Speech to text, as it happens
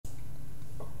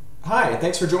Hi,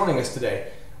 thanks for joining us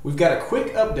today. We've got a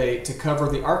quick update to cover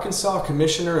the Arkansas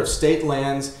Commissioner of State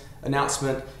Lands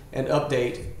announcement and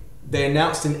update. They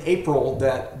announced in April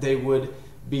that they would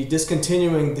be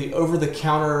discontinuing the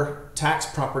over-the-counter tax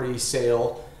property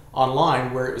sale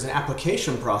online, where it was an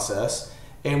application process,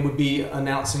 and would be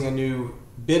announcing a new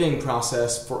bidding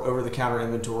process for over-the-counter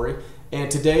inventory. And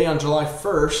today, on July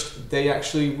 1st, they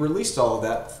actually released all of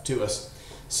that to us.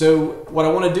 So what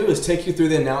I want to do is take you through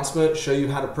the announcement, show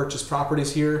you how to purchase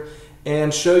properties here,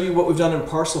 and show you what we've done in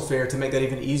Parcel Fair to make that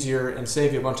even easier and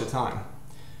save you a bunch of time.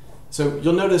 So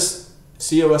you'll notice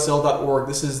cosl.org,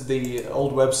 this is the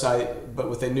old website but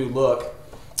with a new look,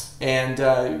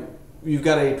 and you've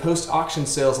got a post-auction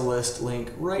sales list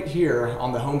link right here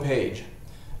on the home page.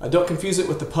 Don't confuse it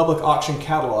with the public auction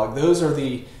catalog. Those are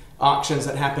the auctions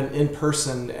that happen in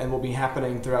person and will be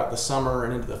happening throughout the summer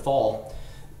and into the fall.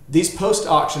 These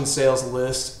post-auction sales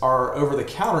lists are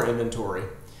over-the-counter inventory.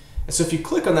 And so if you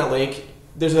click on that link,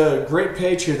 there's a great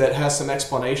page here that has some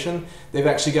explanation. They've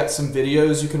actually got some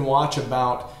videos you can watch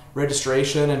about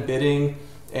registration and bidding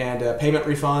and payment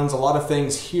refunds, a lot of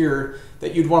things here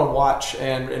that you'd want to watch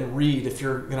and read if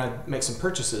you're going to make some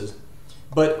purchases.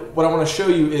 But what I want to show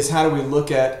you is how do we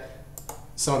look at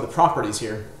some of the properties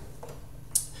here.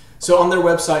 So on their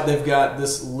website, they've got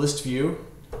this list view,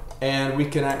 and we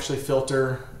can actually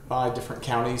filter by different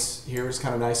counties. Here is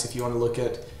kind of nice if you want to look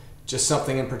at just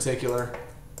something in particular,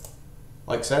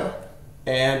 like so.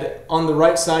 And on the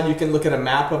right side, you can look at a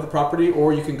map of the property,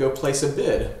 or you can go place a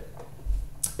bid.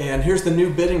 And here's the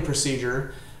new bidding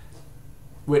procedure,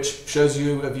 which shows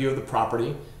you a view of the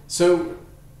property. So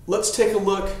let's take a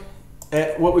look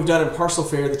at what we've done in Parcel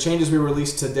Fair, the changes we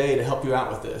released today to help you out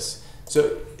with this.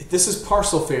 So this is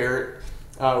Parcel Fair.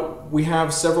 We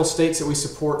have several states that we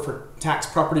support for tax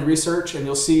property research, and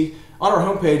you'll see on our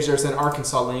homepage there's an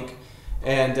Arkansas link,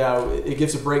 and it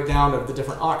gives a breakdown of the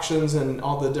different auctions and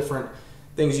all the different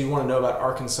things you want to know about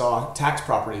Arkansas tax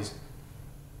properties.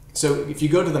 So if you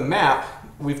go to the map,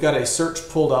 we've got a search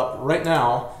pulled up right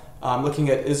now. I'm looking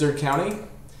at Izard County,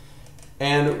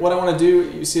 and what I want to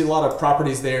do, you see a lot of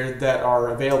properties there that are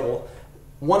available.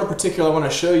 One in particular I want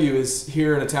to show you is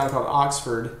here in a town called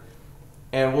Oxford,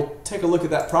 and we'll take a look at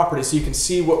that property so you can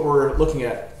see what we're looking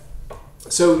at.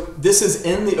 So this is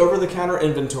in the over-the-counter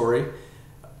inventory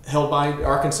held by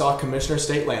Arkansas Commissioner of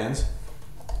State Lands,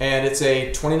 and it's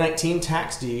a 2019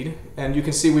 tax deed, and you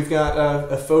can see we've got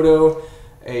a photo,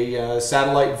 a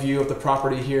satellite view of the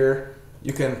property here.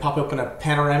 You can pop open a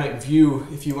panoramic view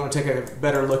if you want to take a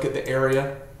better look at the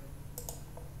area.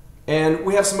 And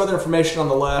we have some other information on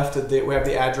the left. We have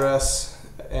the address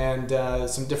and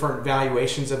some different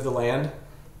valuations of the land.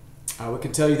 We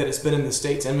can tell you that it's been in the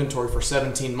state's inventory for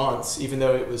 17 months, even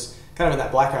though it was kind of in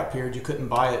that blackout period. You couldn't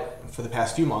buy it for the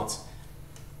past few months.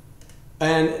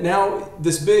 And now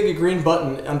this big green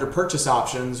button under purchase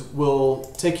options will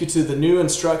take you to the new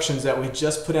instructions that we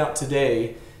just put out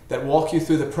today that walk you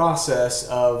through the process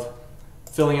of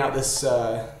filling out this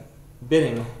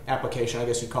bidding application, I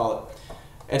guess you'd call it.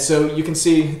 And so you can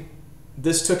see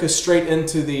this took us straight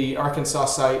into the Arkansas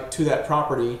site to that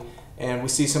property, and we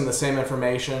see some of the same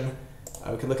information.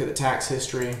 We can look at the tax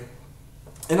history.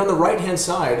 And on the right-hand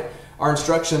side, our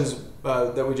instructions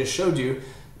that we just showed you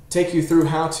take you through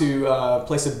how to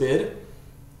place a bid.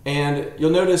 And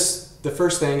you'll notice the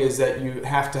first thing is that you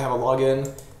have to have a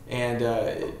login, and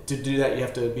to do that you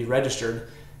have to be registered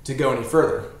to go any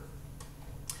further.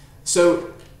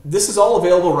 So this is all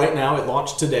available right now. It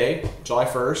launched today, July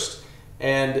 1st.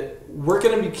 And we're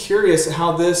going to be curious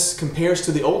how this compares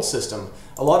to the old system.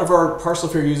 A lot of our Parcel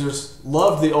Fair users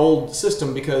love the old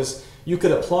system because you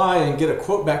could apply and get a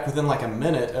quote back within like a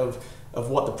minute of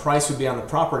what the price would be on the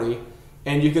property,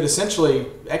 and you could essentially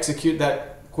execute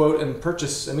that quote and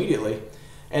purchase immediately.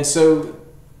 And so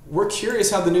we're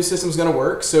curious how the new system is going to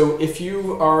work. So if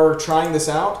you are trying this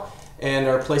out and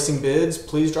are placing bids,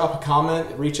 please drop a comment,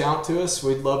 reach out to us.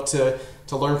 We'd love to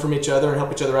learn from each other and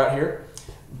help each other out here.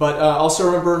 But also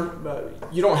remember,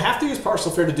 you don't have to use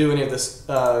Parcel Fair to do any of this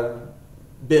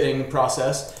bidding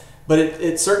process, but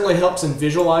it certainly helps in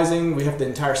visualizing. We have the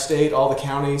entire state, all the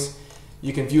counties.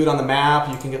 You can view it on the map.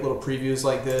 You can get little previews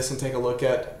like this and take a look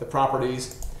at the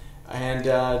properties, and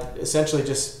essentially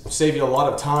just save you a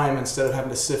lot of time instead of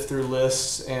having to sift through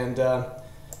lists, and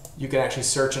you can actually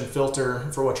search and filter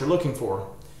for what you're looking for.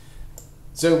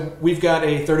 So we've got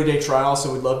a 30-day trial,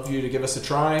 so we'd love for you to give us a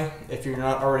try if you're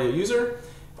not already a user,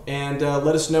 and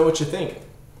let us know what you think.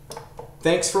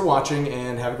 Thanks for watching,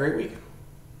 and have a great week.